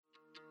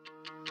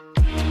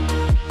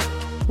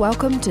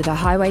Welcome to the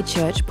Highway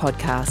Church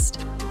podcast.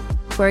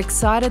 We're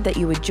excited that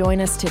you would join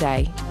us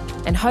today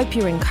and hope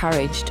you're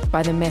encouraged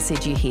by the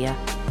message you hear.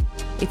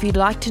 If you'd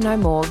like to know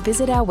more,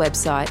 visit our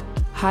website,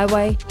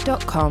 highway.com.au.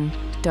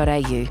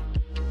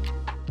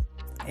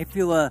 If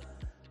you were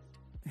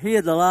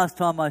here the last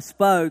time I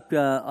spoke,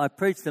 I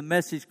preached a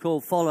message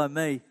called Follow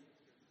Me.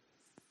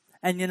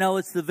 And you know,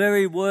 it's the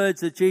very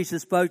words that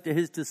Jesus spoke to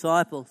his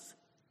disciples.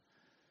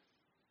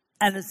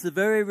 And it's the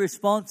very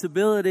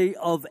responsibility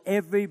of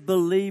every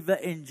believer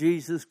in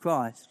Jesus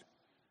Christ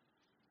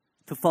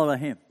to follow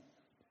him.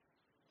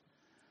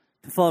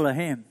 To follow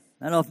him.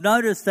 And I've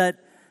noticed that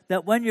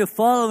when you're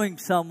following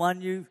someone,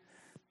 you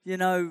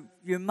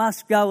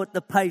must go at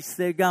the pace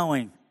they're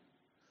going.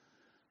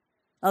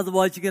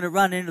 Otherwise, you're going to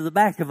run into the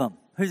back of them.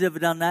 Who's ever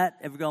done that?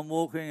 Ever gone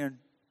walking and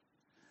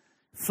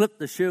flipped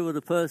the shoe of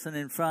the person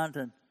in front?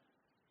 And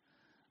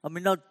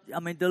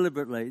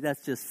deliberately.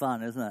 That's just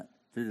fun, isn't it?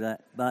 To do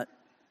that.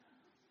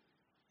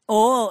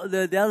 Or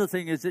the other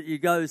thing is that you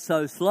go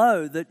so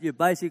slow that you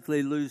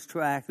basically lose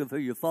track of who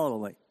you're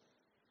following.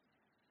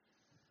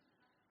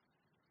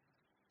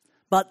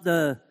 But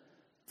the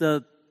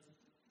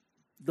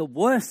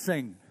worst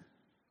thing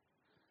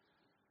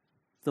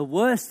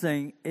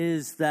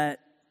is that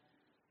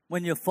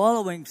when you're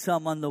following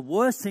someone, the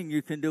worst thing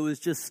you can do is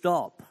just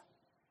stop.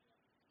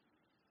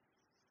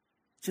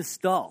 Just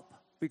stop,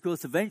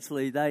 because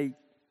eventually they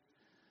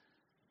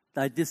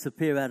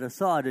disappear out of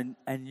sight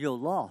and you're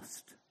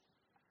lost.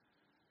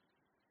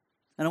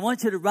 And I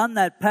want you to run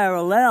that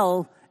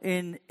parallel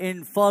in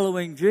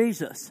following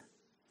Jesus,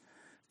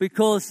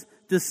 because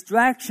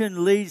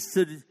distraction leads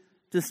to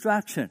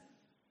destruction.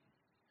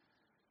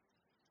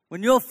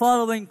 When you're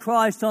following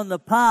Christ on the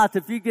path,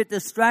 if you get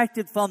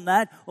distracted from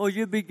that, or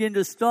you begin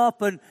to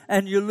stop and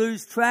you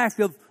lose track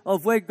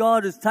of where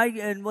God is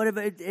taking, and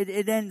whatever,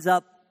 it ends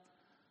up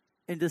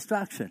in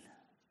destruction.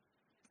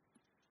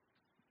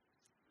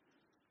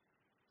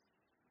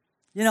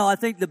 You know, I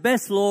think the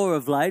best law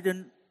of late,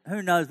 and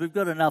who knows, we've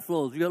got enough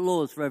laws. We've got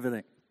laws for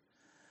everything.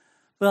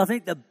 But I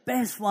think the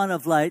best one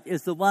of late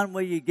is the one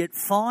where you get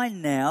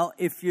fined now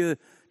if you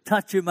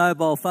touch your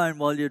mobile phone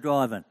while you're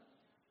driving.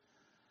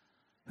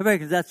 Who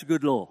reckons that's a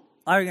good law?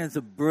 I reckon it's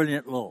a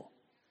brilliant law.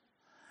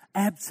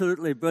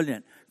 Absolutely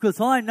brilliant.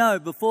 Because I know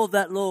before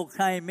that law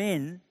came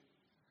in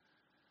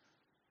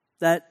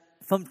that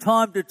from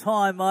time to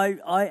time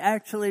I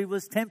actually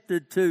was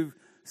tempted to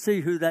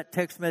see who that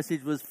text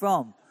message was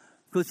from.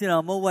 Because,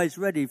 I'm always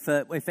ready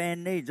for, if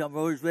Anne needs, I'm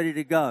always ready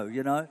to go,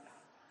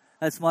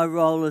 That's my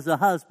role as a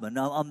husband.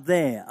 I'm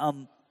there.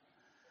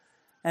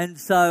 And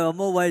so I'm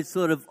always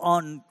sort of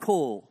on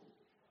call.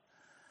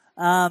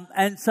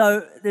 And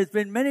so there's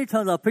been many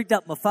times I picked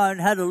up my phone,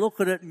 had a look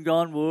at it and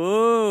gone,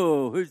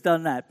 whoa, who's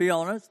done that? Be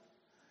honest.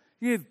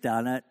 You've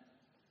done it.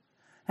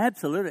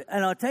 Absolutely.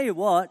 And I tell you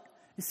what,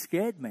 it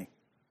scared me.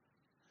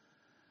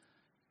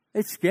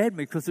 It scared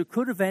me because it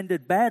could have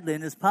ended badly.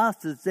 And as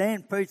Pastor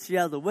Dan preached the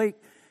other week,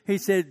 he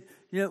said,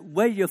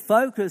 where your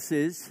focus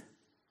is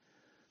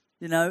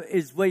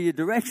where your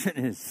direction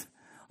is.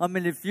 I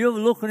mean, if you're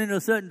looking in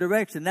a certain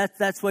direction,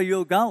 that's where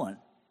you're going.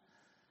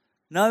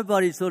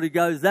 Nobody sort of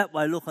goes that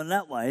way, looking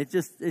that way. It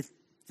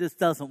just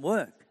doesn't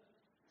work.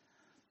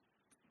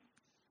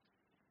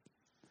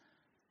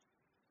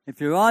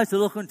 If your eyes are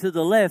looking to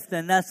the left,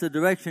 then that's the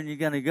direction you're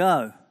going to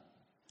go.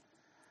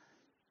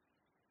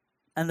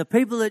 And the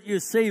people that you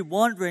see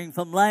wandering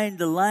from lane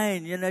to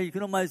lane, you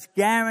can almost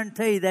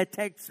guarantee they're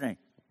texting.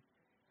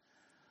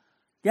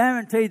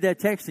 Guaranteed they're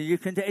texting.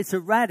 It's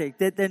erratic.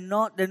 They're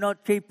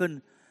not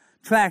keeping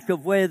track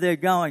of where they're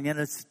going, and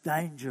it's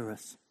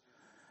dangerous.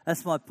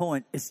 That's my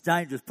point. It's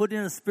dangerous. Put in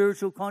a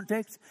spiritual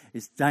context,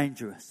 it's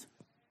dangerous.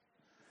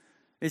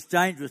 It's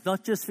dangerous,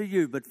 not just for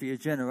you, but for your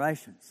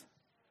generations.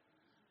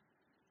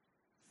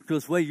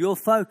 Because where you're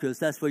focused,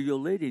 that's where you're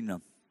leading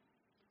them.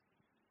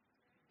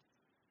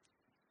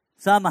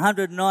 Psalm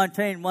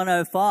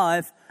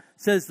 119:105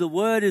 says, "The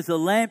word is a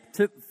lamp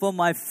for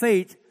my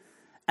feet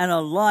and a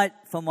light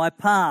for my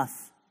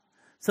path."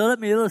 So let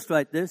me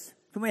illustrate this.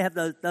 Can we have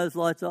those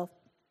lights off?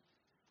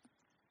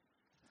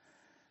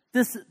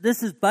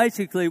 This is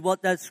basically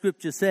what that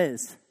scripture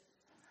says.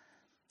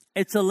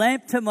 It's a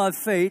lamp to my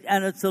feet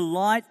and it's a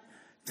light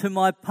to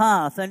my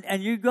path.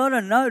 And you've got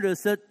to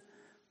notice that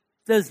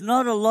there's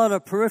not a lot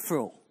of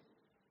peripheral.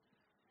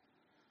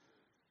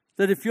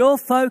 That if you're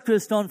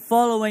focused on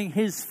following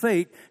his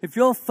feet, if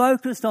you're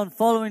focused on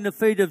following the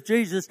feet of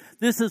Jesus,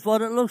 this is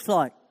what it looks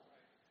like.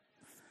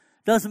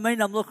 Doesn't mean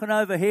I'm looking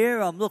over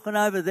here, I'm looking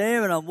over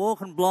there, and I'm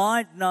walking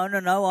blind.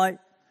 No.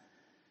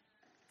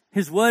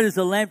 His word is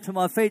a lamp to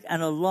my feet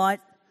and a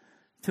light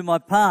to my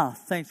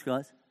path. Thanks,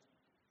 guys.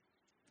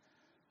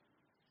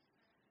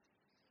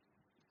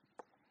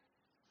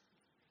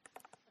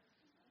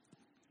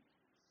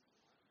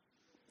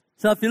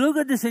 So if you look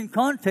at this in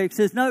context,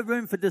 there's no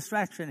room for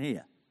distraction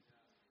here.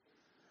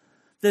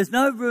 There's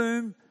no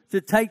room to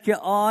take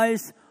your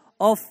eyes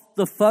off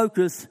the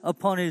focus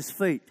upon his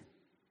feet.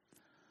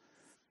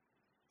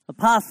 The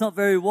path's not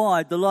very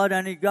wide. The light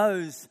only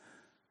goes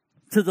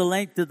to the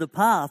length of the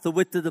path, the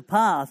width of the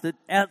path. That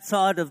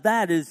outside of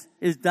that is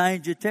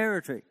danger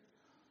territory.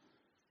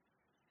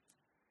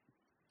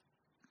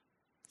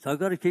 So I've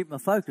got to keep my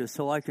focus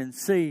so I can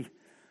see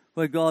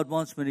where God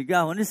wants me to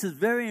go. And this is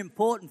very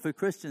important for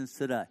Christians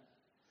today.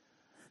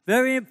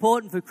 Very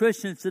important for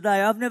Christians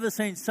today. I've never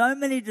seen so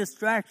many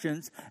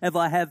distractions as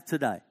I have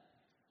today.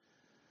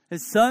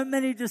 There's so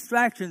many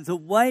distractions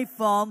away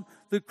from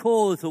the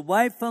cause,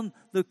 away from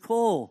the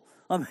call.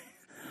 I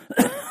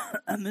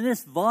mean,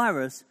 this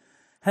virus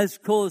has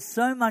caused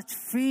so much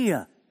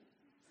fear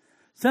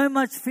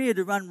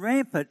to run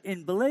rampant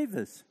in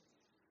believers.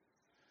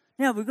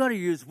 Now, we've got to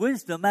use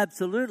wisdom,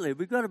 absolutely.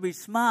 We've got to be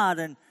smart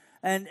and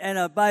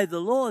obey the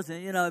laws,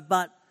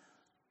 but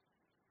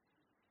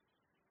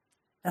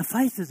our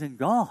faith is in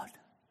God.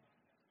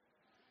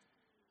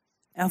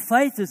 Our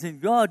faith is in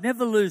God.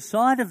 Never lose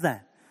sight of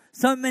that.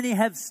 So many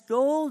have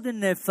stalled in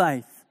their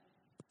faith.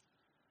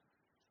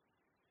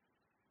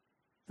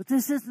 But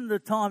this isn't the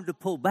time to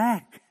pull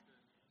back.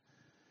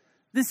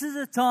 This is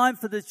a time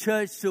for the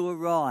church to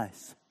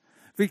arise.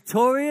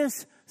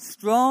 Victorious,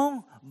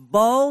 strong,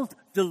 bold,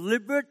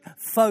 deliberate,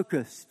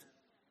 focused.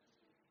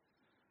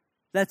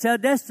 That's our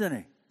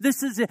destiny.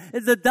 This is it.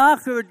 The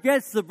darker it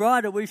gets, the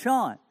brighter we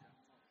shine.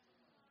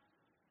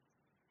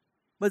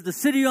 But the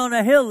city on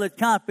a hill that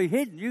can't be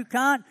hidden. You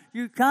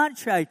can't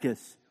shake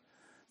us.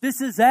 This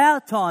is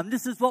our time.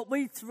 This is what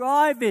we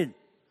thrive in.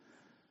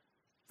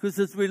 Because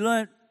as we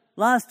learnt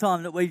last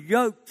time that we're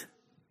yoked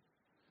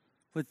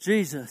with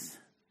Jesus.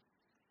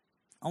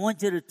 I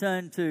want you to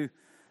turn to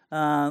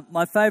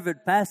my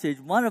favourite passage,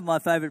 one of my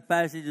favourite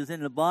passages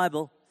in the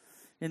Bible,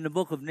 in the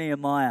book of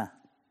Nehemiah.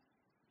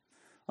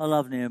 I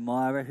love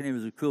Nehemiah. I reckon he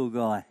was a cool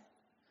guy.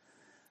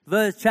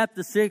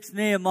 Chapter 6,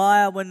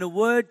 Nehemiah, when the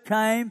word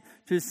came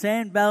to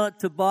Sanballat,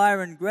 Tobiah,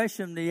 and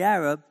Geshem the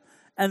Arab,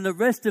 and the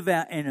rest of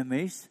our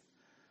enemies,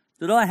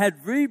 that I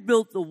had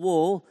rebuilt the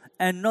wall,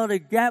 and not a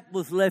gap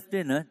was left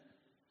in it,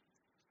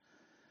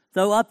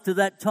 though up to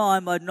that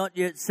time I'd not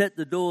yet set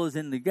the doors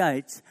in the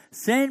gates,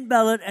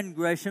 Sanballat and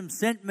Geshem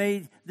sent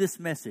me this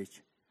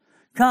message.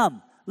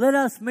 Come, let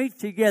us meet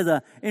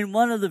together in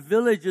one of the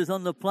villages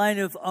on the plain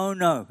of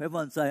Ono.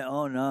 Everyone say,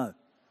 oh no.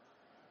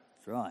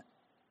 That's right.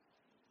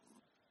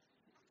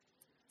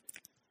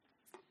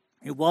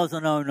 It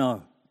wasn't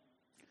Ono.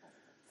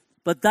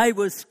 But they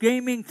were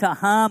scheming to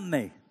harm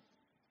me.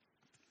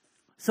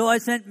 So I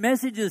sent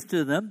messages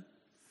to them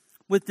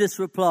with this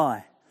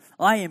reply.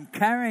 I am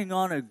carrying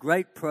on a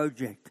great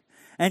project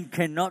and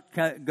cannot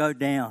go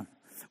down.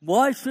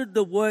 Why should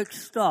the work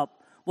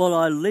stop while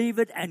I leave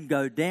it and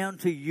go down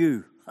to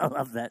you? I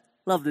love that.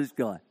 Love this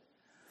guy.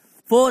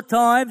 4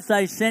 times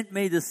they sent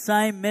me the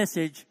same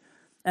message,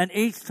 and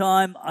each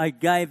time I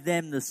gave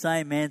them the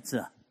same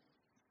answer.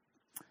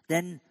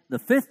 Then the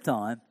 5th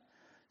time,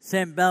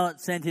 Sanballat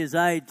sent his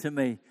aide to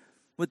me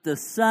with the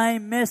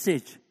same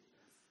message.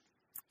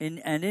 And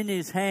in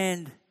his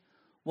hand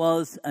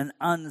was an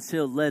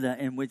unsealed letter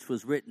in which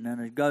was written,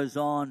 and it goes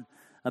on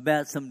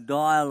about some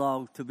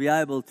dialogue to be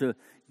able to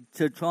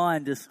try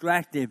and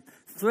distract him.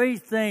 3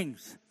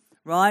 things,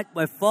 right?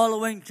 We're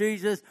following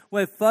Jesus.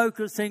 We're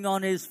focusing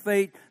on his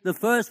feet. The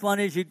first one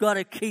is you've got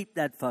to keep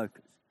that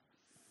focus.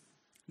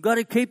 You've got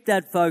to keep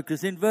that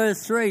focus. In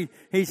verse 3,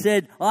 he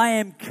said, I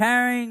am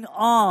carrying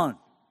on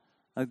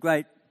a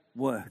great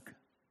work.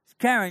 It's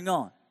carrying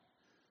on.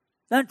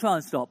 Don't try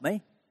and stop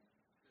me.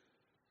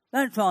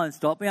 Don't try and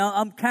stop me.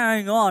 I'm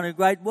carrying on a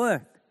great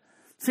work.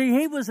 See,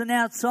 he was an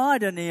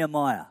outsider,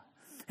 Nehemiah.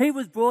 He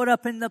was brought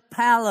up in the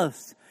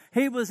palace.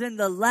 He was in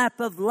the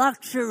lap of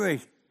luxury.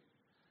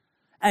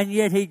 And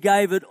yet he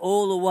gave it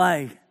all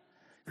away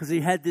because he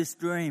had this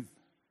dream.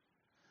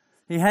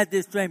 He had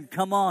this dream.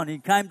 Come on. He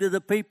came to the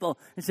people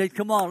and said,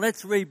 come on,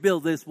 let's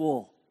rebuild this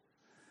wall.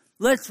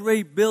 Let's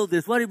rebuild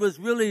this. What he was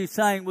really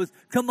saying was,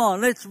 come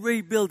on, let's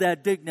rebuild our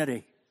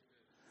dignity.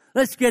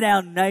 Let's get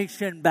our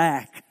nation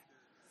back.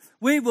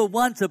 We were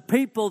once a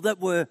people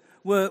that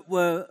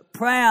were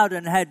proud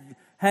and had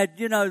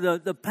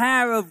the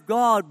power of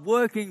God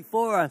working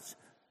for us.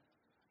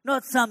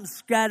 Not some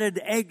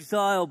scattered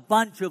exile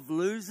bunch of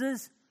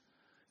losers.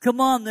 Come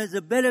on, there's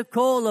a better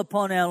call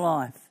upon our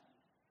life.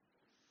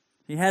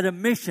 He had a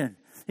mission.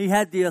 He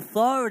had the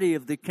authority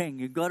of the king.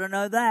 You've got to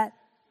know that.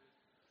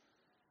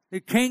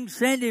 The king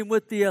sent him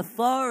with the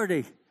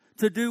authority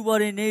to do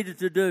what he needed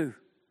to do.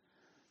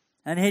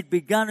 And he'd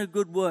begun a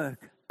good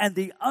work. And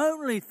the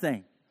only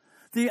thing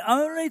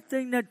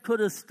that could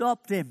have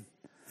stopped him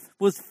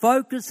was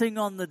focusing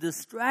on the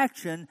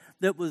distraction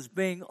that was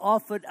being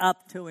offered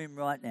up to him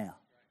right now.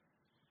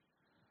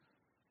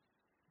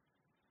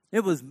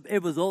 It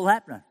was all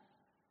happening.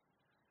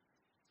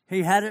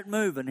 He had it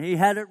moving. He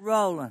had it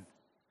rolling.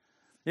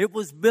 It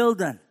was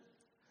building.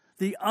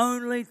 The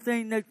only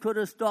thing that could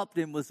have stopped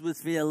him was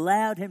if he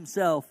allowed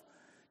himself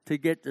to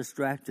get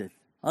distracted.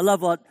 I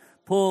love what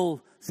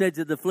Paul said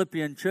to the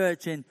Philippian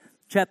church in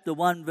chapter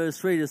 1, verse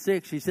 3 to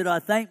 6. He said, I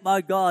thank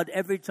my God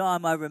every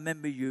time I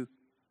remember you.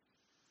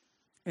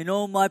 In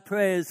all my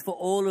prayers for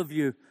all of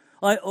you,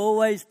 I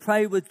always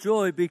pray with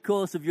joy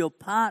because of your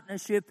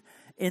partnership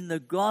in the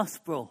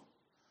gospel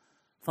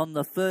from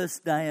the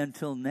first day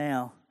until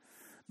now.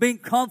 Being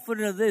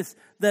confident of this,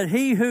 that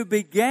he who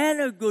began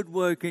a good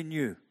work in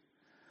you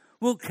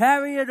will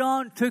carry it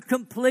on to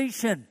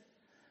completion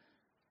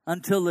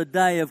until the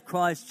day of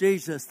Christ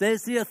Jesus.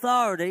 There's the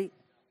authority.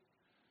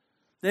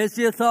 There's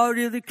the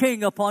authority of the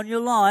King upon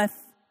your life.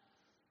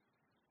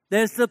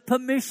 There's the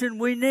permission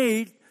we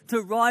need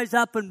to rise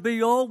up and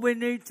be all we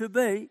need to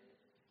be.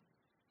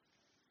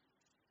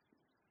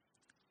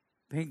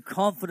 Being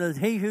confident,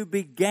 he who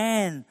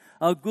began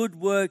a good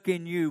work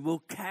in you will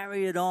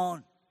carry it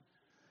on.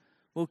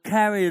 Will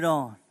carry it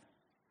on.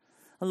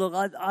 Look,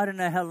 I don't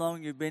know how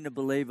long you've been a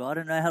believer. I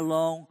don't know how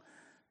long.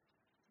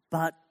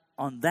 But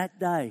on that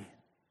day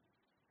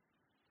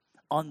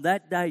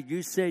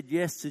you said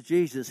yes to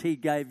Jesus, he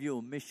gave you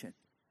a mission.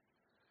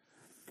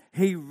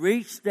 He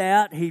reached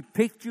out, he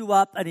picked you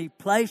up, and he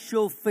placed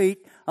your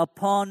feet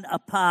upon a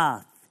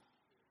path.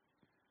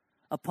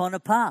 Upon a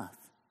path.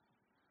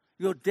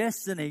 Your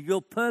destiny,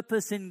 your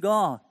purpose in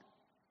God.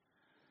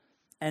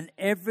 And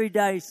every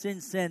day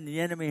since then, the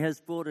enemy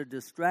has brought a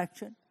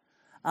distraction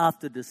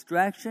after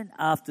distraction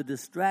after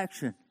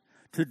distraction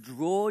to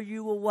draw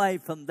you away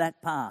from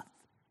that path.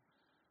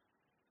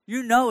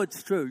 You know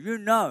it's true. You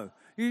know.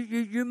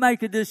 You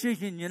make a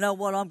decision, you know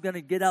what, I'm going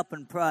to get up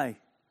and pray.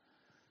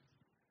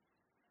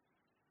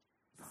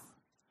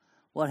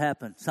 What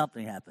happens?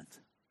 Something happens.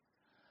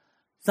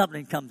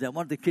 Something comes out.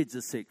 One of the kids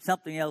is sick.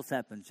 Something else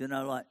happens,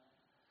 like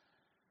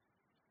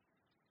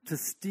to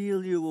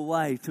steal you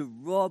away, to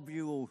rob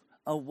you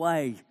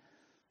away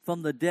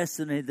from the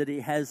destiny that he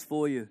has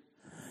for you.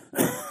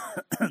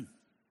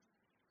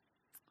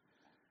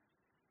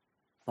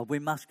 But we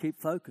must keep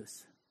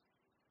focus.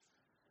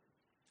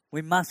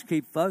 We must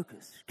keep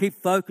focus.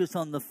 Keep focus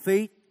on the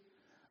feet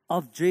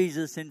of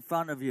Jesus in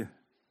front of you.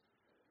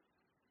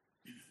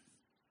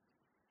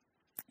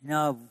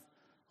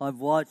 I've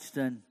watched,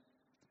 and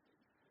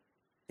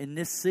in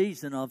this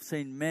season I've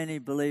seen many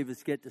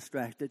believers get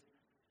distracted.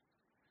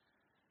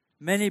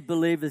 Many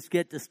believers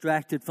get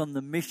distracted from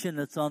the mission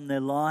that's on their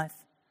life.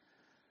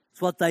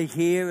 It's what they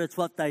hear, it's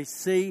what they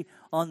see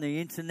on the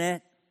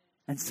internet.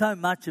 And so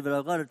much of it,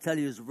 I've got to tell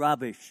you, is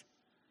rubbish.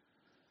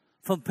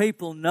 From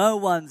people no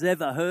one's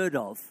ever heard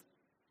of.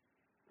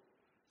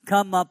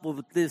 Come up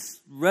with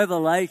this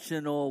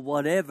revelation or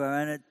whatever,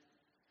 and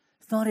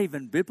it's not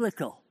even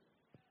biblical.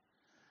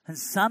 And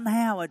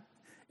somehow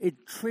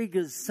it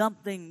triggers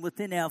something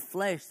within our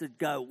flesh that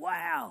go,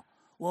 wow,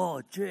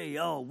 whoa, gee,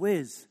 oh,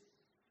 whiz.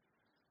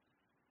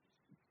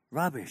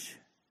 Rubbish.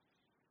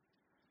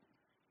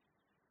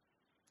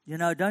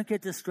 Don't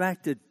get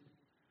distracted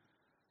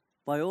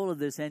by all of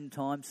this end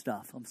time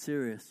stuff. I'm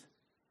serious.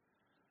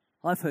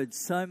 I've heard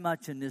so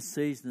much in this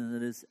season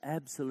that is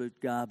absolute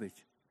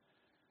garbage.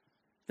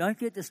 Don't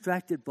get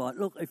distracted by it.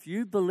 Look, if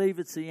you believe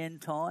it's the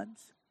end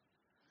times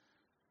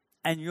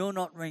and you're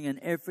not ringing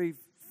every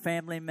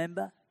family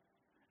member,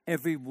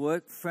 every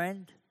work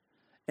friend,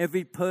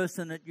 every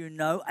person that you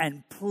know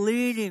and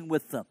pleading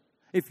with them,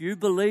 if you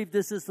believe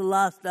this is the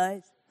last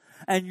days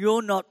and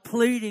you're not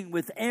pleading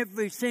with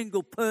every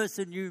single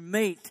person you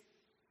meet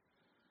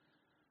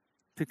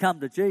to come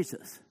to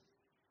Jesus,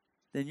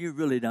 then you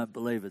really don't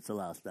believe it's the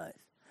last days.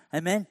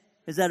 Amen?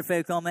 Is that a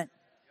fair comment?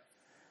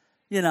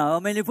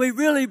 If we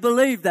really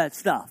believe that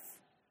stuff,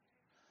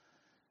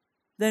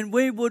 then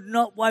we would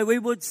not wait. We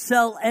would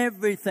sell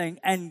everything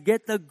and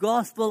get the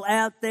gospel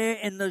out there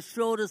in the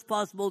shortest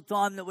possible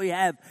time that we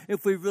have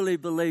if we really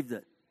believed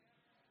it.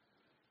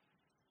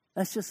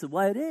 That's just the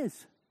way it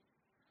is.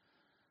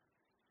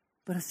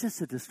 But it's just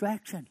a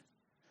distraction.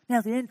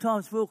 Now, the end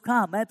times will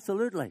come,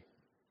 absolutely.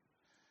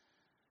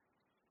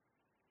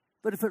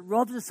 But if it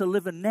robs us of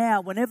living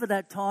now, whenever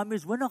that time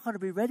is, we're not going to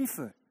be ready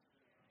for it.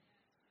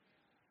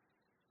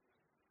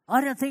 I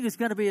don't think it's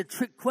going to be a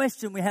trick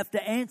question we have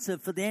to answer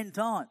for the end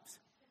times.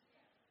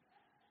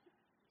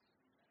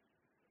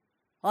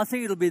 I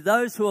think it'll be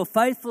those who are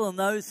faithful and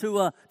those who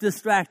are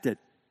distracted.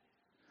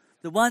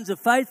 The ones who are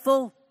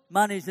faithful,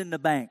 money's in the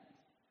bank.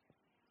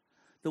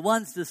 The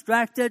ones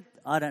distracted,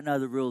 I don't know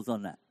the rules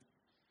on that.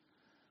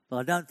 But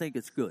I don't think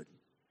it's good.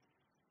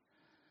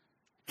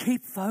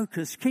 Keep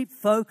focus, keep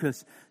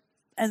focus.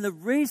 And the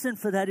reason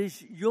for that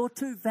is you're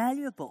too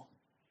valuable.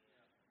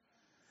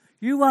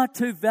 You are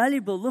too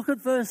valuable. Look at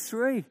verse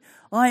 3.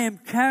 I am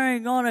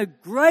carrying on a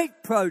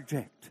great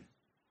project.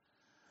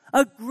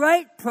 A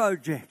great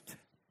project.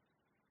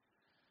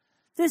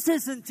 This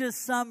isn't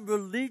just some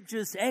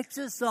religious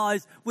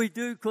exercise we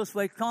do because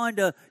we're kind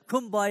of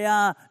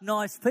kumbaya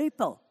nice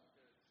people.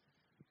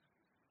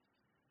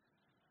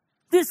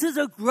 This is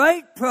a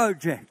great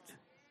project.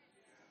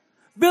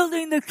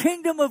 Building the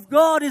kingdom of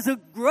God is a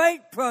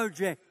great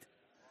project.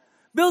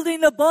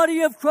 Building the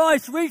body of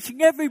Christ,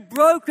 reaching every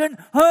broken,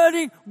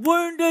 hurting,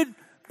 wounded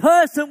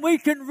person we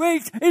can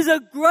reach is a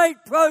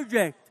great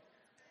project.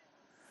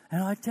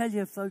 And I tell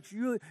you, folks,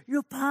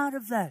 you're part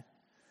of that.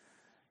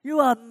 You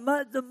are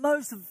the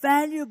most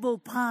valuable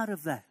part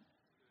of that.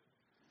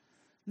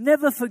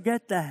 Never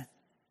forget that.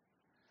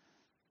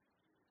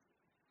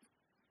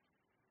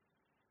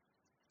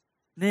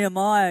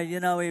 Nehemiah,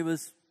 he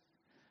was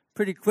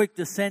pretty quick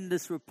to send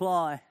this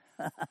reply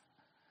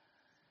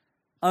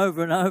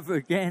over and over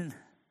again.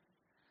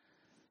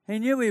 He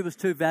knew he was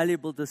too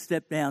valuable to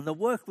step down. The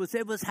work was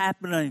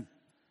happening.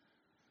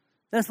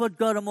 That's what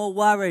got them all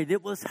worried.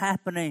 It was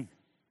happening.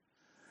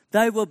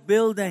 They were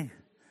building,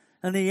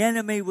 and the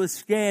enemy was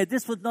scared.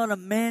 This was not a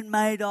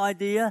man-made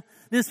idea.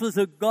 This was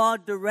a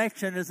God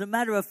direction. As a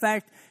matter of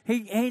fact,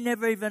 he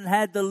never even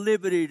had the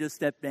liberty to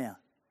step down,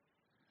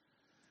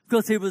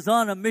 because he was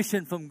on a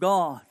mission from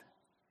God.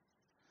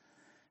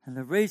 And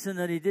the reason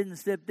that he didn't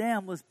step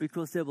down was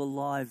because there were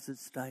lives at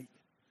stake.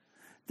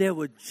 There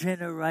were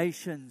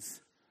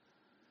generations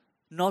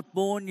not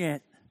born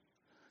yet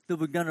that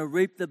were going to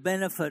reap the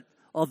benefit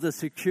of the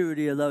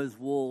security of those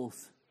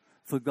walls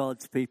for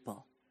God's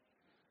people.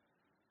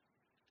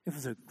 It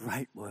was a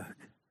great work.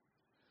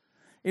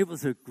 It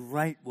was a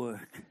great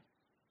work.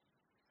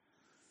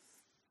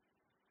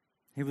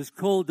 He was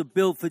called to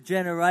build for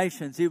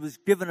generations. He was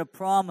given a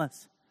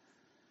promise.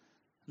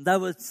 They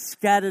were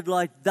scattered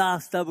like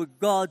dust. They were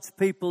God's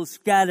people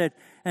scattered,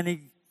 and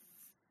he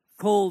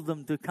called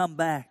them to come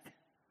back.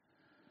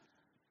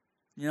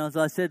 As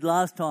I said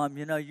last time,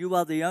 you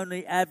are the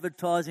only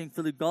advertising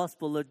for the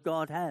gospel that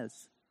God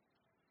has.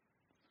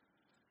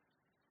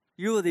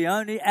 You are the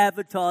only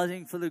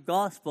advertising for the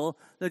gospel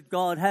that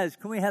God has.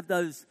 Can we have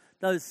those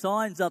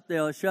signs up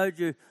there? I showed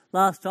you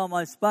last time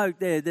I spoke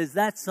there. There's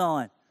that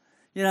sign.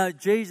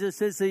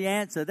 Jesus is the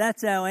answer.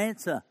 That's our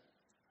answer,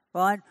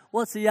 right?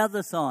 What's the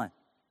other sign?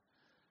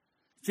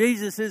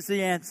 Jesus is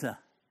the answer.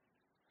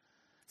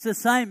 It's the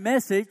same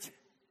message.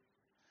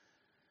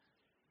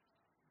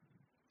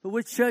 But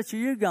which church are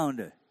you going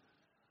to?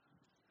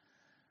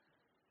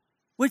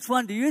 Which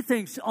one do you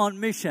think's on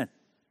mission?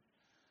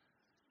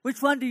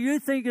 Which one do you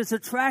think is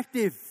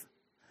attractive,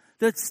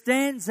 that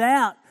stands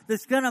out,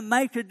 that's going to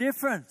make a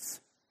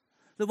difference?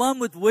 The one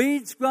with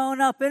weeds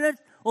growing up in it,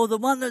 or the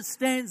one that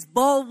stands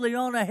boldly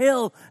on a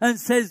hill and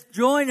says,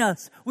 join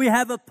us, we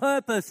have a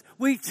purpose,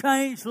 we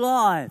change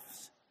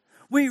lives,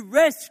 we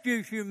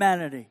rescue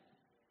humanity?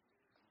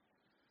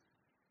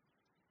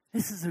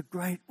 This is a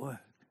great work.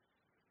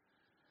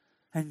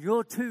 And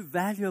you're too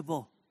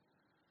valuable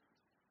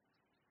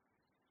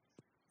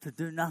to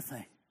do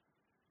nothing.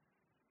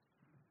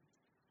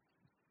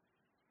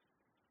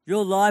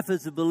 Your life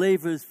as a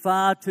believer is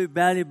far too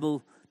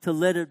valuable to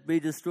let it be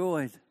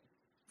destroyed.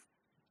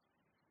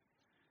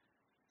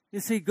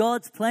 You see,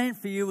 God's plan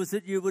for you was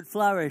that you would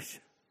flourish.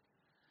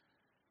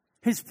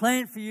 His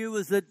plan for you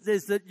is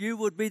that you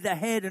would be the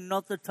head and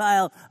not the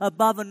tail,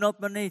 above and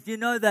not beneath. You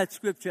know that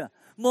scripture.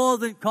 More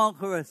than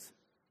conquerors.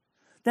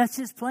 That's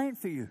His plan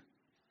for you.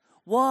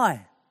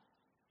 Why?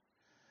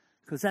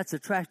 Because that's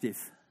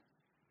attractive.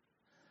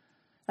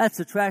 That's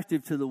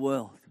attractive to the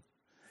world.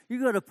 You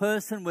got a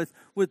person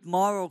with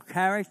moral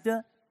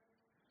character,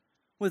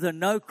 with a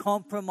no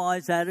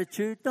compromise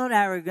attitude, not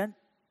arrogant,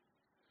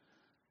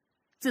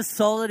 just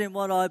solid in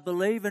what I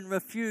believe and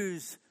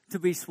refuse to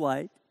be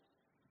swayed.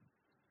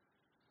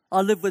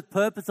 I live with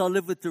purpose, I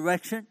live with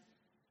direction.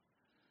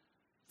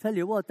 Tell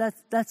you what,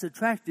 that's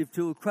attractive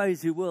to a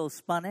crazy world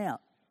spun out.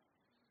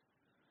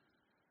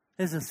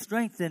 There's a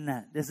strength in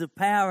that. There's a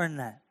power in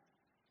that.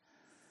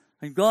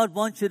 And God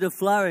wants you to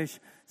flourish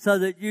so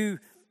that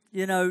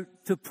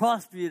to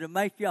prosper you, to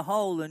make you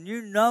whole. And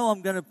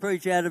I'm going to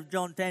preach out of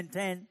John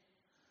 10:10.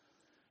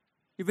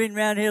 You've been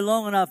around here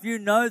long enough. You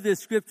know this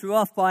scripture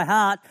off by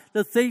heart.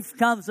 The thief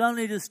comes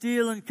only to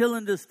steal and kill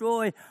and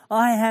destroy.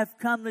 I have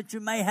come that you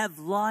may have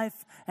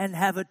life and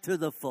have it to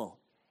the full.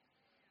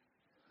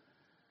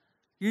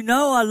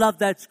 I love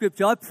that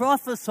scripture. I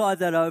prophesy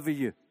that over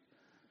you.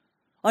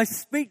 I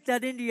speak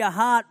that into your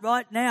heart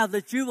right now,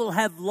 that you will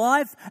have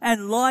life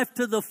and life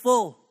to the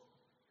full.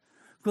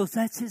 Because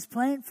that's His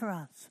plan for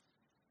us.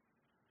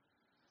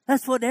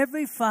 That's what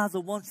every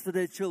father wants for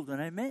their children,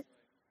 amen?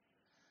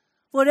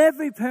 What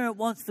every parent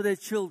wants for their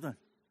children.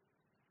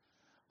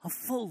 A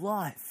full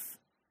life.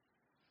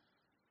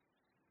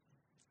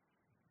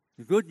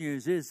 The good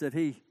news is that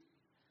He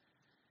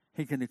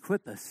can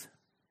equip us,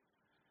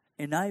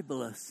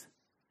 enable us,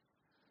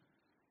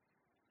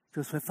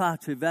 because we're far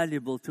too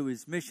valuable to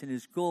His mission,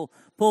 His call.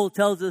 Paul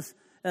tells us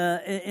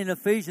in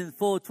Ephesians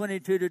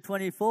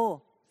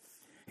 4:22-24.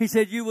 He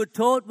said, you were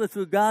taught with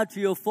regard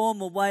to your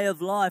former way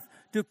of life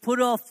to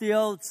put off the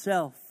old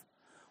self,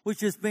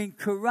 which has been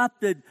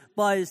corrupted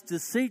by its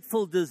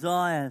deceitful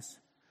desires,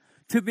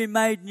 to be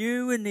made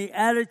new in the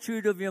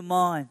attitude of your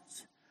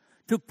minds,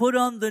 to put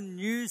on the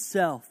new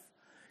self,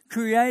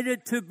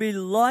 created to be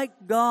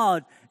like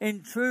God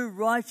in true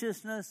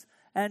righteousness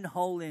and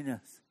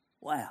holiness.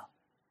 Wow.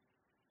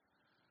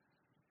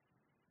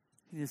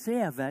 Can you see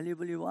how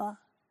valuable you are?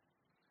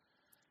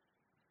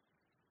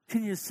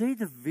 Can you see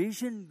the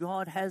vision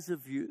God has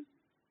of you?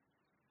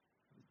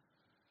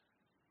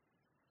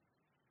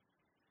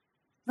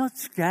 Not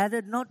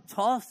scattered, not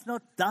tossed,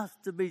 not dust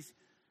to be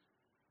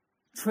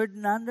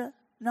trodden under.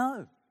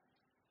 No.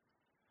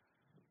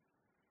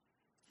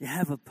 You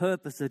have a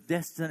purpose, a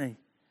destiny.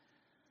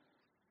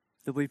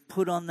 that we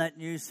put on that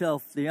new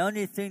self. The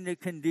only thing that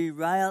can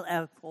derail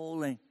our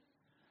calling,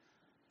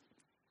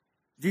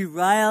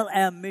 derail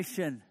our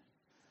mission,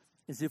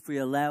 is if we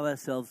allow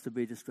ourselves to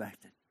be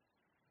distracted.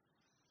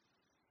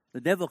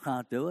 The devil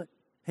can't do it.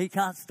 He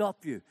can't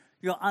stop you.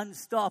 You're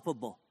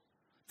unstoppable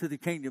to the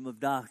kingdom of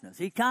darkness.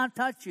 He can't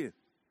touch you.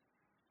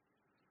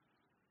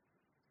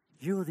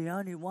 You're the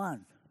only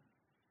one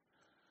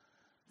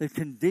that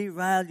can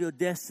derail your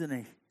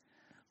destiny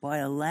by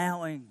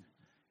allowing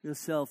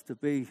yourself to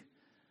be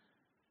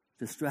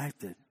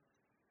distracted.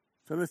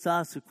 So let's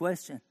ask the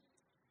question.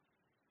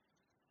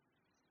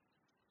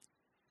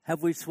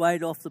 Have we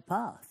swayed off the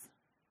path?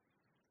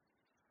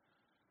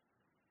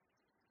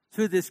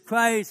 Through this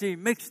crazy,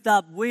 mixed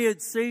up,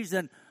 weird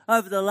season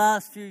over the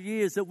last few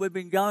years that we've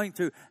been going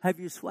through, have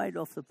you swayed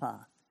off the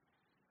path?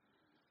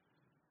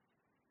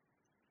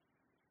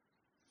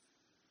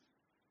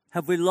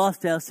 Have we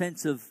lost our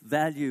sense of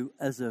value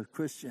as a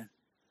Christian?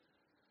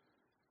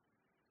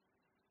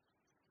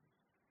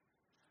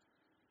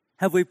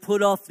 Have we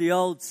put off the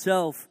old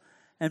self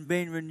and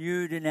been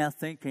renewed in our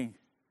thinking?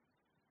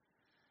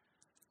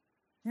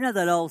 You know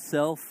that old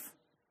self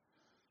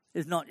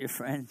is not your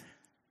friend.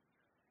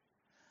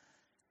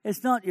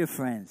 It's not your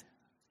friend.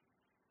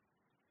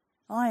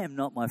 I am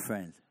not my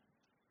friend.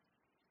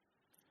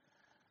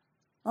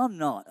 I'm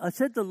not. I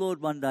said to the Lord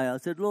one day, I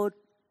said, Lord,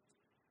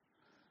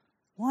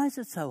 why is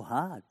it so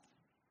hard?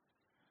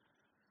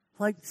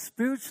 Like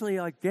spiritually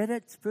I get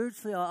it.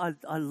 Spiritually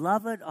I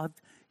love it.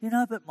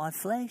 But my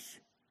flesh,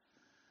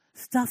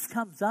 stuff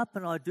comes up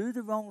and I do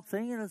the wrong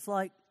thing and it's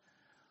like,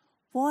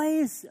 why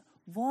is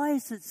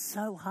it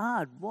so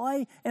hard?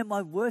 Why am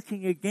I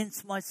working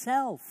against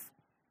myself?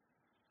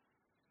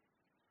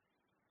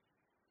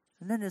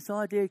 And then this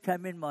idea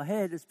came in my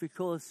head, it's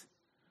because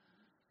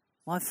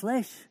my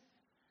flesh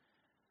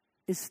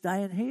is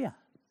staying here.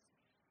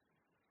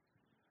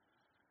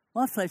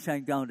 My flesh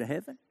ain't going to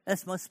heaven.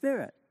 That's my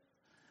spirit.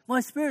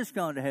 My spirit's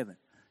going to heaven.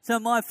 So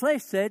my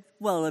flesh said,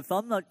 well, if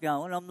I'm not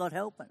going, I'm not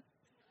helping.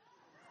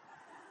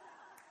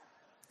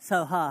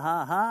 So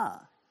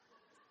ha.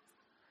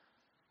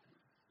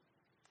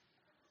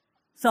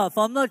 So if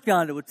I'm not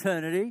going to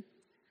eternity,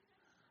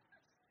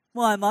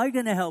 why am I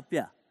going to help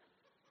you?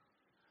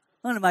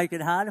 I'm going to make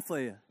it harder for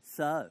you.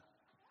 So,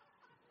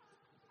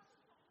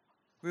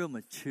 real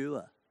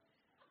mature.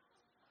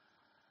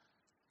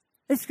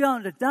 It's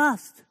going to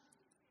dust.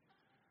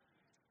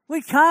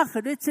 We cark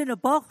it. It's in a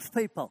box,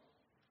 people.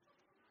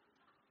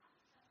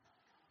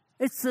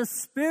 It's the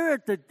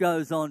spirit that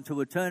goes on to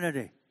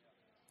eternity.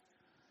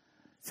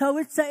 So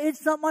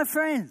it's not my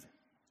friend.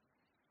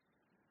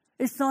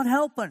 It's not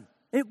helping.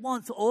 It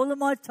wants all of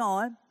my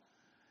time.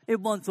 It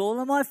wants all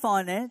of my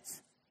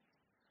finance.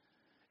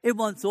 It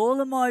wants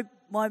all of my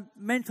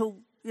mental,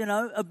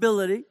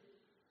 ability,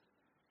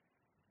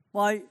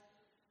 my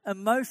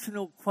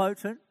emotional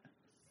quotient.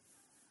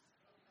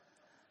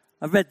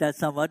 I read that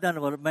somewhere. I don't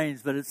know what it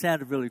means, but it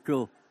sounded really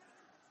cool.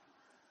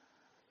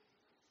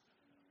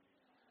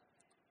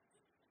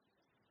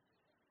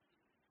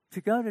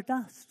 To go to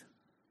dust.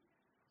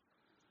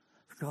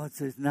 God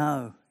says,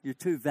 no, you're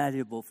too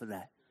valuable for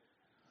that.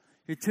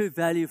 You're too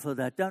valuable for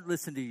that. Don't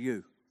listen to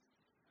you.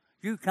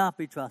 You can't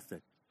be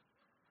trusted.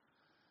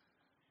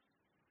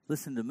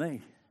 Listen to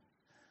me.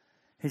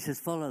 He says,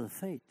 follow the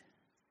feet.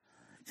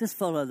 Just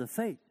follow the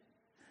feet.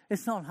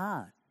 It's not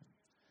hard.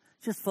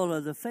 Just follow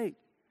the feet.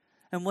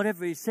 And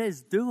whatever he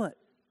says, do it.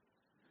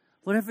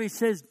 Whatever he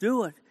says,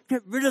 do it.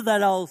 Get rid of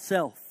that old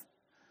self.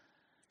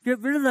 Get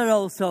rid of that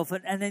old self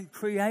and then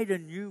create a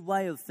new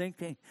way of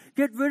thinking.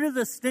 Get rid of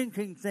the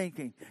stinking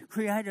thinking.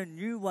 Create a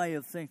new way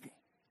of thinking.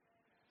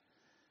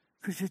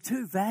 Because you're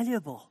too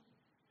valuable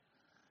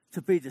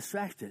to be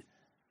distracted.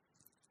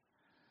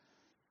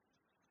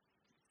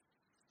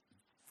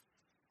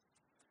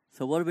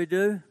 So what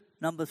do?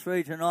 Number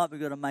 3 tonight,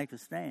 we've got to make a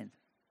stand.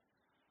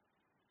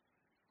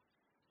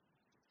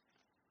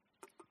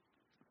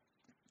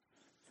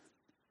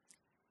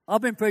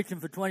 I've been preaching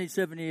for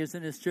 27 years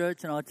in this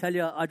church, and I tell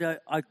you,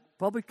 I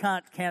probably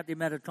can't count the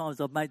amount of times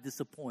I've made this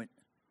a point.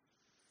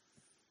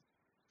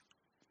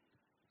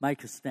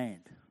 Make a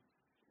stand.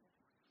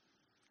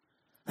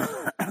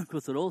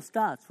 Because it all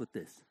starts with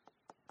this.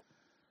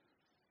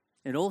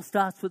 It all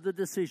starts with the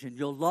decision.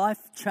 Your life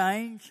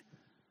change,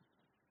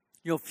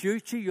 your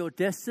future, your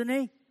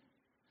destiny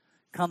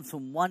comes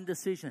from one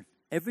decision.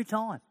 Every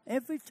time.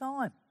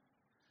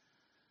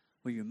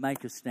 Will you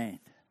make a stand?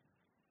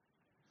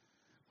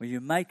 Will you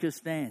make a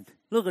stand?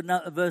 Look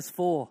at verse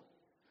 4.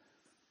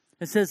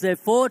 It says, there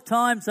 4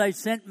 times they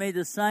sent me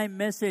the same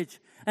message,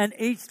 and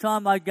each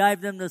time I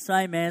gave them the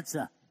same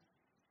answer.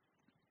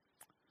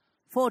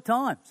 4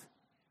 times.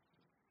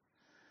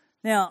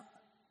 Now,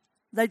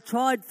 they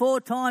tried 4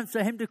 times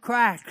for him to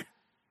crack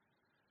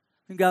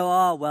and go,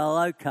 oh,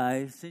 well,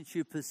 okay, since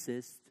you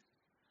persist.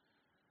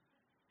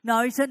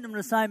 No, he sent them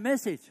the same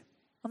message.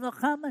 I'm not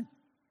coming.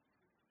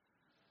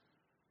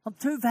 I'm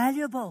too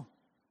valuable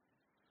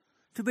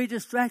to be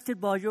distracted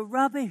by your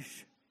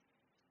rubbish.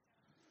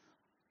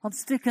 I'm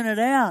sticking it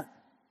out.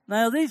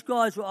 Now, these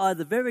guys were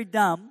either very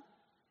dumb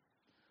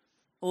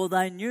or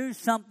they knew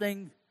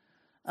something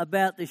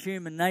about the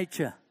human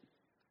nature.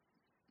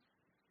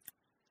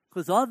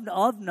 Because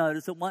I've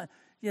noticed that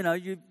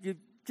you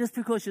just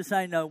because you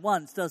say no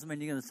once doesn't mean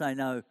you're going to say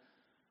no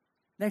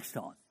next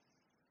time.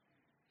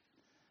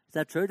 Is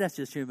that true? That's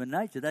just human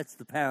nature. That's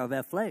the power of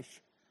our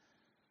flesh.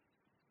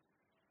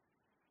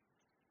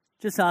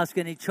 Just ask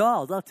any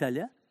child, I'll tell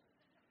you.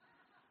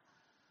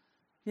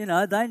 They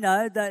know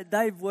that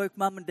they've worked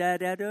mum and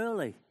dad out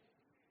early.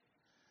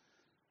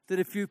 That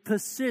if you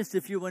persist,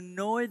 if you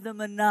annoy them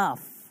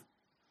enough,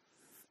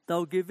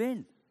 they'll give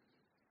in.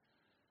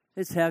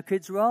 It's how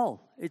kids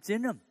roll. It's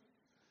in them.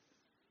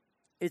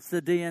 It's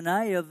the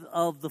DNA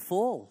of the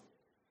fall.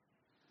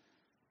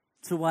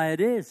 It's the way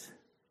it is.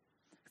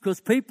 Because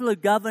people are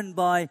governed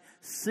by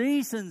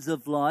seasons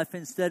of life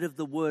instead of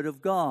the Word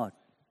of God.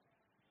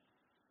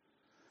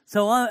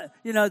 So,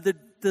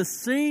 the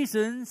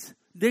seasons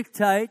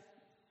dictate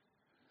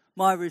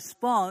my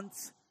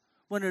response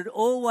when it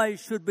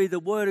always should be the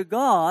Word of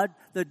God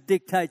that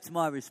dictates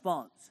my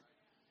response.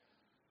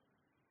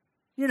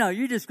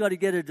 You just got to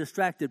get a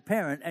distracted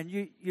parent and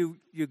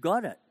you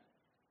got it.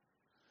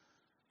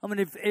 I mean,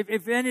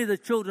 if any of the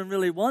children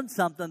really want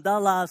something,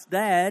 they'll ask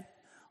Dad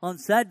on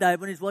Saturday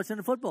when he's watching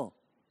the football.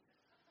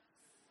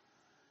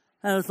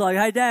 And it's like,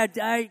 hey, Dad,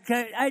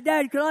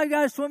 can I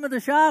go swim with the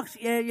sharks?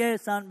 Yeah,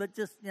 son, but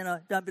just,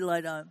 don't be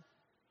late home.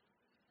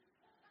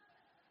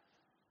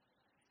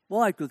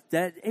 Why? Because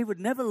Dad, he would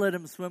never let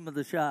him swim with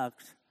the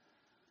sharks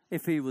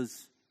if he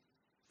was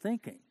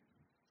thinking.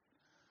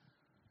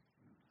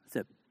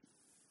 Except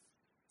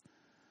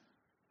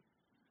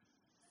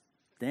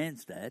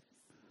Dan's dad.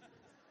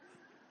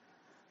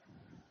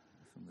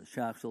 Swim with the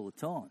sharks all the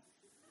time.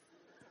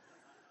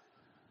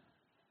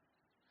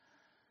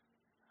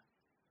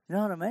 You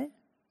know what I mean?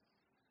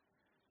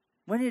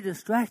 When you're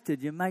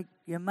distracted, you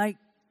make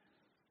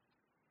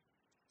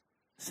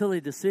silly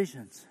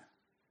decisions.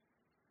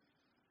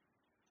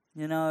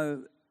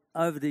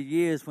 Over the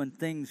years when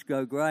things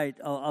go great,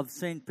 I've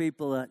seen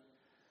people that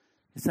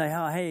say,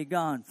 "Oh, how you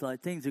going?" It's like,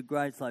 things are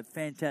great. It's like,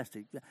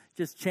 fantastic.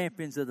 Just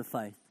champions of the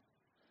faith.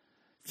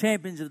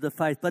 Champions of the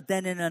faith. But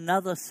then in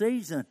another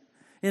season,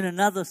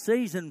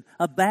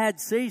 a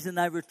bad season,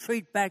 they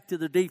retreat back to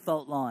the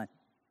default line.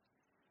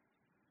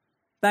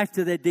 Back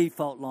to their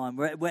default line,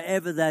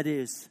 wherever that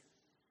is.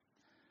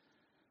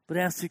 But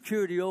our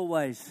security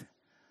always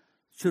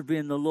should be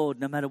in the Lord,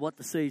 no matter what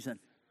the season.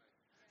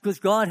 Because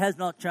God has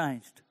not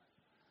changed.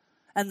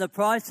 And the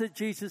price that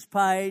Jesus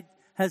paid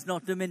has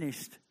not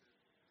diminished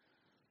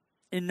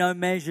in no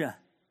measure.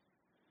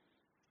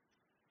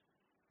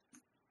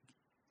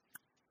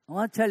 I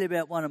want to tell you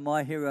about one of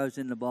my heroes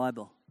in the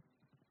Bible.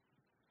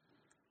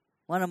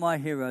 One of my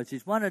heroes.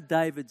 He's one of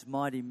David's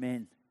mighty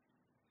men.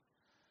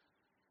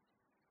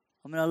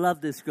 I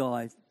love this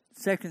guy.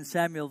 2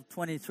 Samuel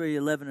 23,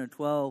 11 and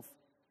 12.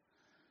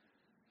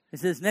 It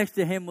says, next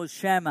to him was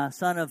Shammah,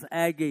 son of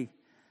Agee,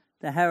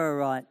 the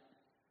Hararite.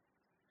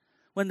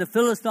 When the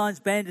Philistines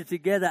banded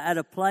together at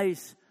a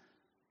place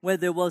where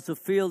there was a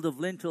field of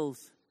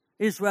lentils,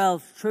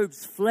 Israel's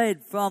troops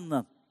fled from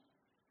them.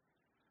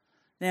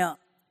 Now,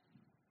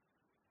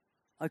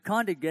 I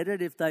kind of get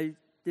it if they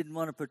didn't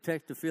want to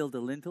protect the field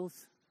of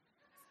lentils.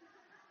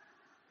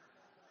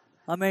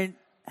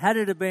 Had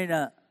it have been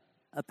a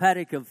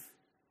paddock of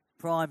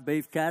prime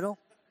beef cattle,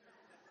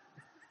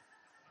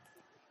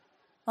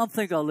 I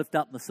think I'll lift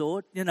up my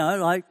sword,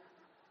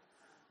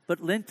 but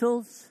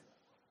lentils,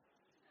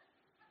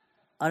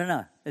 I don't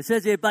know. It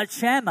says here, but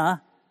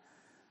Shammah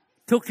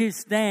took his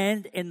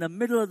stand in the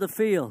middle of the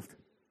field.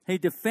 He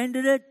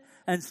defended it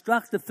and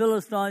struck the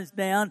Philistines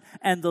down,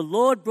 and the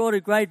Lord brought a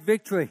great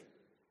victory.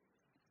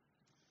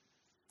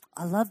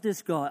 I love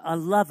this guy. I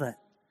love it.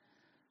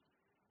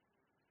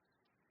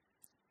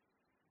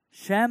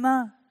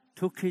 Shammah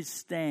took his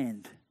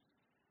stand,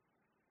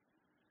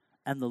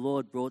 and the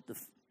Lord brought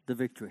the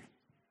victory.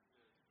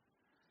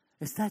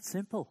 It's that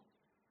simple.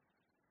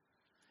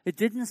 It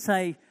didn't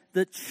say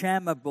that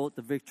Shammah brought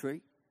the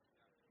victory.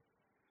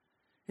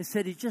 It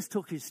said he just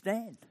took his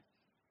stand,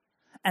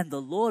 and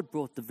the Lord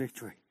brought the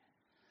victory.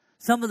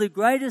 Some of the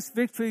greatest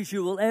victories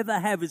you will ever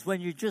have is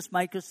when you just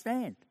make a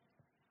stand,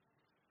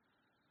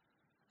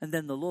 and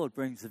then the Lord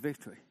brings the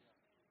victory.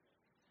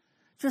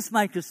 Just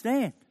make a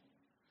stand.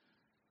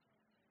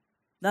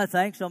 No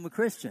thanks, I'm a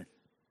Christian.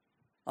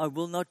 I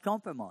will not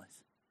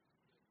compromise.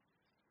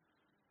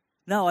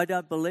 No, I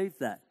don't believe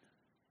that.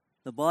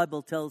 The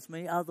Bible tells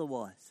me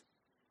otherwise.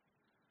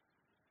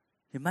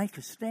 You make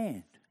a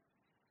stand,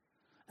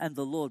 and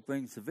the Lord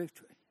brings the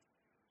victory.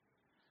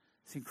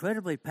 It's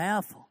incredibly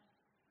powerful.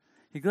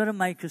 You've got to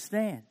make a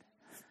stand.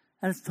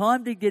 And it's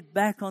time to get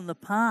back on the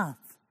path.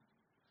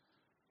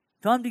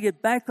 Time to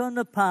get back on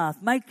the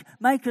path.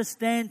 Make a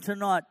stand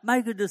tonight.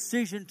 Make a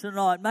decision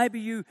tonight. Maybe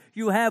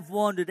you have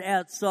wandered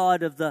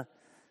outside of the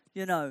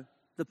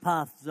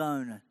path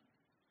zone.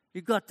 You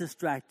got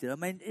distracted.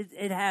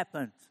 It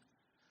happens.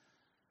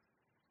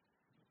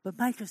 But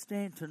make a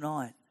stand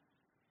tonight.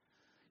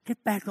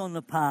 Get back on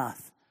the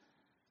path.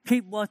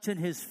 Keep watching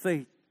his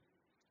feet.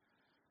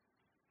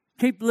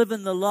 Keep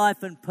living the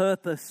life and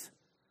purpose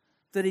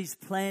that He's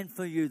planned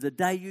for you the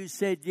day you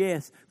said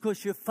yes,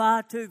 because you're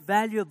far too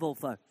valuable,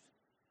 folks.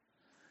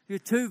 You're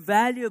too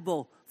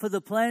valuable for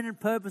the plan and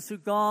purpose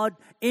of God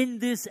in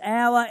this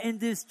hour, in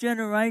this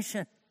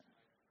generation.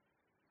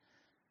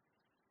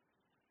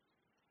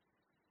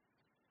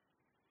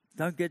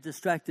 Don't get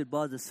distracted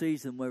by the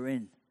season we're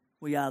in.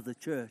 We are the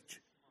church.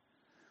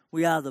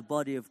 We are the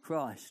body of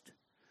Christ.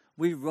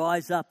 We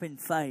rise up in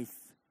faith.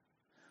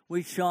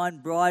 We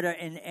shine brighter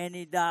in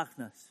any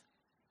darkness.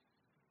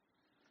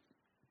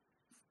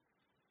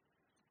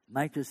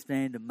 Make a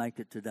stand and make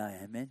it today.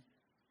 Amen.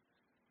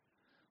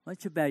 Why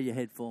don't you bow your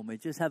head for me?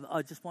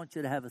 I just want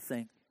you to have a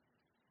think.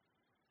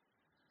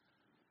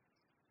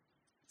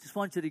 Just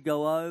want you to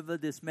go over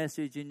this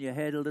message in your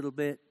head a little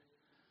bit.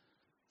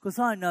 Because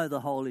I know the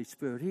Holy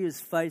Spirit. He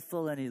is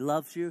faithful and He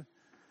loves you.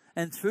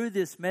 And through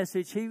this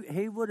message,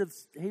 He would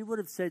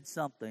have said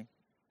something.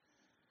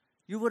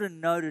 You would have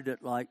noted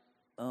it like,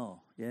 oh,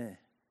 yeah.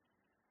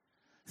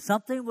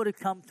 Something would have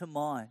come to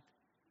mind.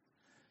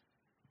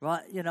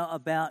 Right,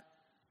 about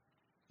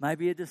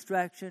maybe a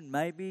distraction,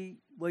 maybe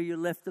where you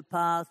left the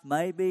path,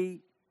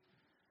 maybe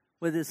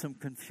where there's some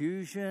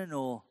confusion,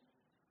 or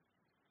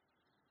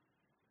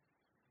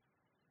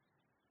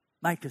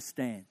make a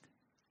stand.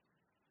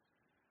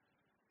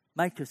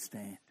 Make a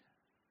stand.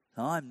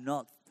 I'm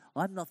not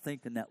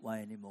thinking that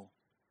way anymore.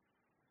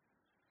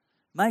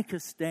 Make a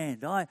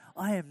stand. I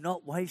am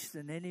not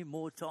wasting any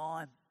more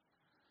time.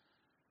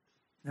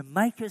 Now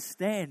make a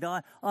stand.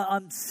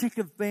 I'm sick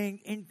of being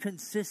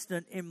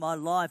inconsistent in my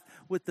life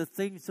with the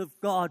things of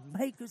God.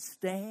 Make a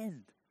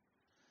stand.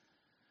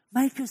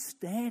 Make a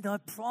stand. I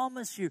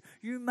promise you.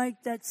 You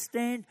make that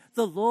stand,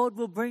 the Lord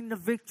will bring the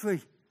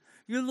victory.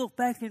 You look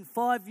back in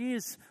 5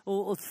 years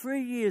or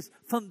 3 years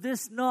from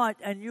this night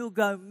and you'll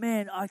go,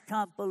 man, I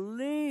can't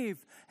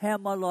believe how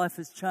my life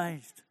has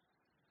changed.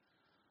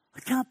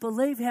 I can't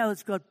believe how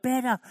it's got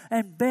better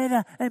and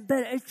better and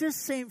better. It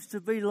just seems to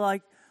be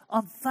like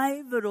I'm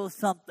favored or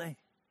something.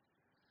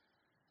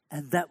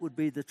 And that would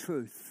be the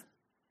truth.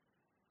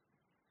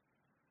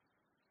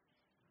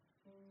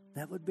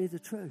 That would be the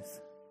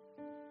truth.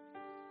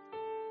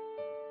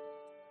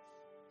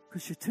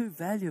 Because you're too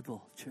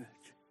valuable, church.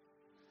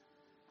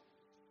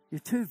 You're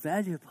too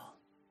valuable.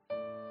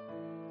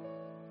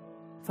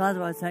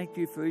 Father, I thank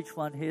you for each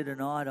one here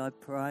tonight. I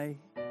pray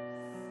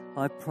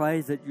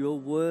that your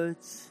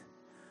words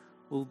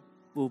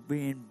will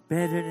be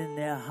embedded in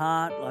their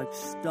heart like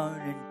stone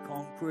in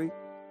concrete,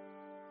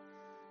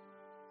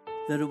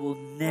 that it will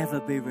never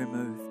be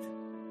removed.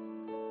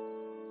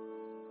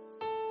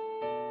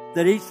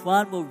 That each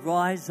one will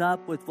rise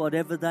up with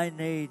whatever they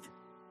need.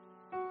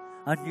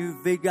 A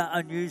new vigor,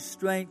 a new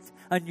strength,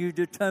 a new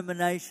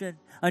determination,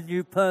 a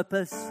new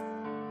purpose.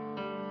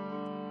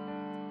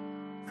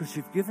 Because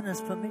you've given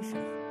us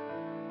permission.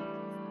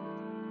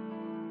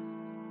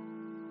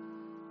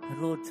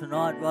 And Lord,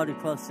 tonight, right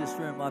across this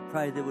room, I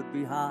pray there would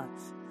be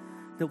hearts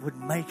that would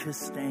make us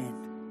stand.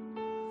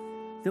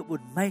 That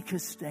would make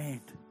us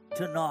stand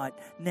tonight,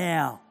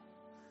 now.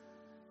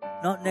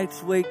 Not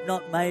next week,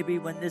 not maybe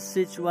when this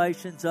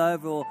situation's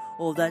over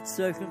or that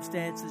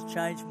circumstance has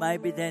changed.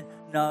 Maybe then.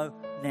 No,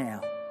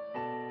 now.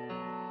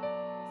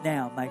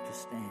 Now make a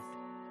stand.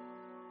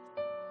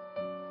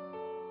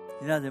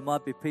 You know, there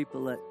might be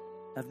people that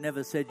have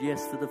never said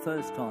yes for the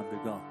first time to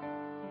God.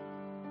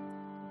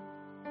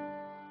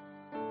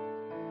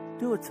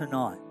 Do it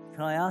tonight.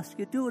 Can I ask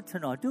you? Do it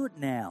tonight. Do it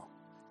now.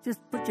 If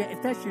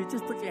that's you,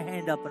 just put your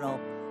hand up and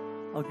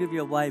I'll give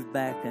you a wave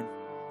back, and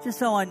just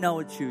so I know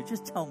it's you,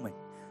 just tell me.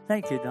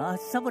 Thank you, Don.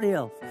 Somebody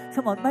else.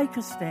 Come on, make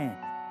a stand.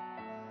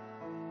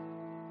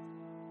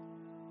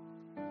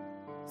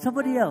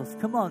 Somebody else.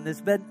 Come on,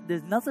 there's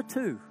another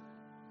two.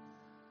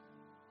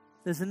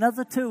 There's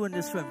another two in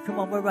this room. Come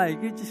on, where are you?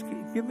 You just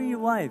give me your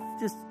wave.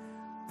 Just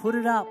put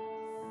it up.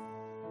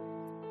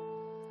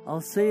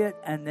 I'll see it,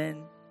 and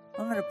then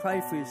I'm going to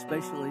pray for you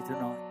especially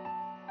tonight.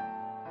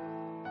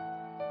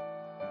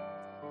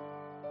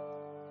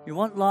 You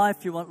want life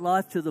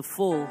to the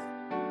full.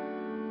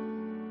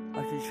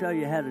 I can show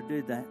you how to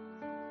do that.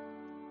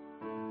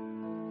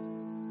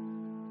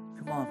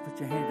 Come on, put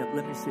your hand up.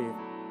 Let me see it.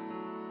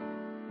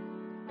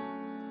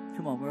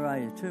 Come on, where are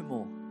you? Two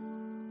more.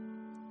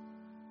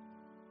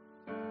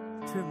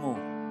 Two more.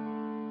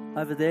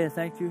 Over there,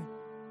 thank you.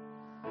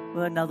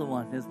 Well, another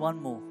one. There's one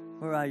more.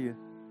 Where are you?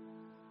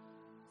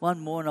 One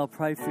more and I'll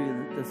pray for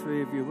you, the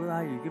three of you. Where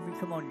are you?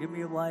 Come on, give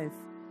me a wave.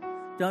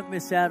 Don't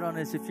miss out on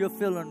this. If you're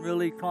feeling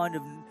really kind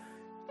of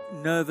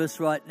nervous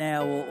right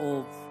now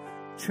or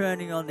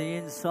churning on the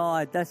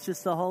inside, that's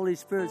just the Holy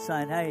Spirit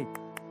saying, hey,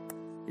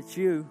 it's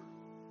you.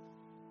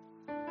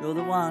 You're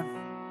the one.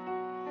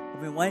 I've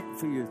been waiting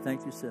for you.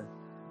 Thank you, sir.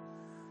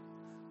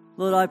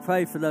 Lord, I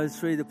pray for those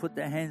three that put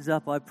their hands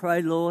up. I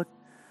pray, Lord,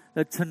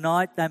 that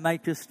tonight they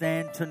make a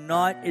stand.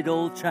 Tonight it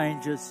all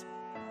changes.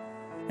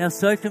 Now,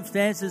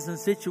 circumstances and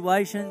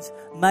situations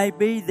may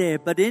be there,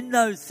 but in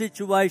those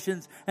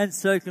situations and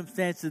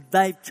circumstances,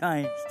 they've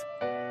changed.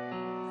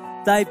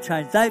 They've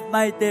changed. They've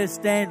made their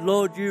stand.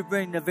 Lord, you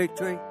bring the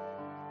victory.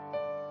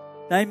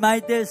 They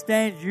made their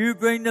stand. You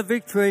bring the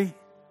victory.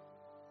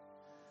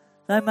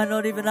 They may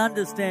not even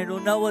understand or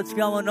know what's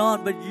going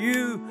on, but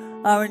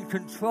you are in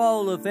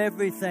control of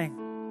everything.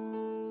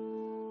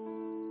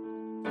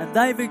 And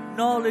they've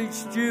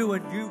acknowledged you,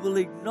 and you will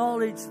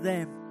acknowledge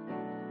them.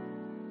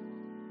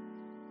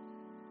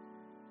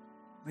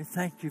 We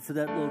thank you for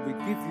that, Lord. We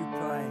give you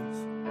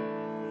praise.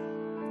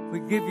 We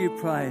give you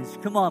praise.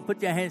 Come on,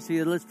 put your hands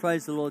together. Let's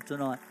praise the Lord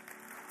tonight.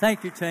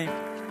 Thank you, team.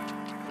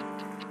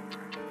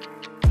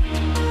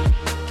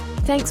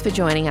 Thanks for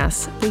joining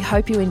us. We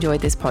hope you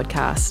enjoyed this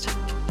podcast.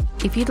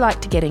 If you'd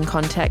like to get in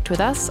contact with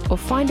us or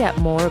find out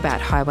more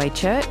about Highway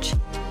Church,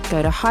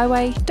 go to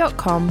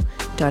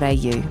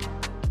highway.com.au.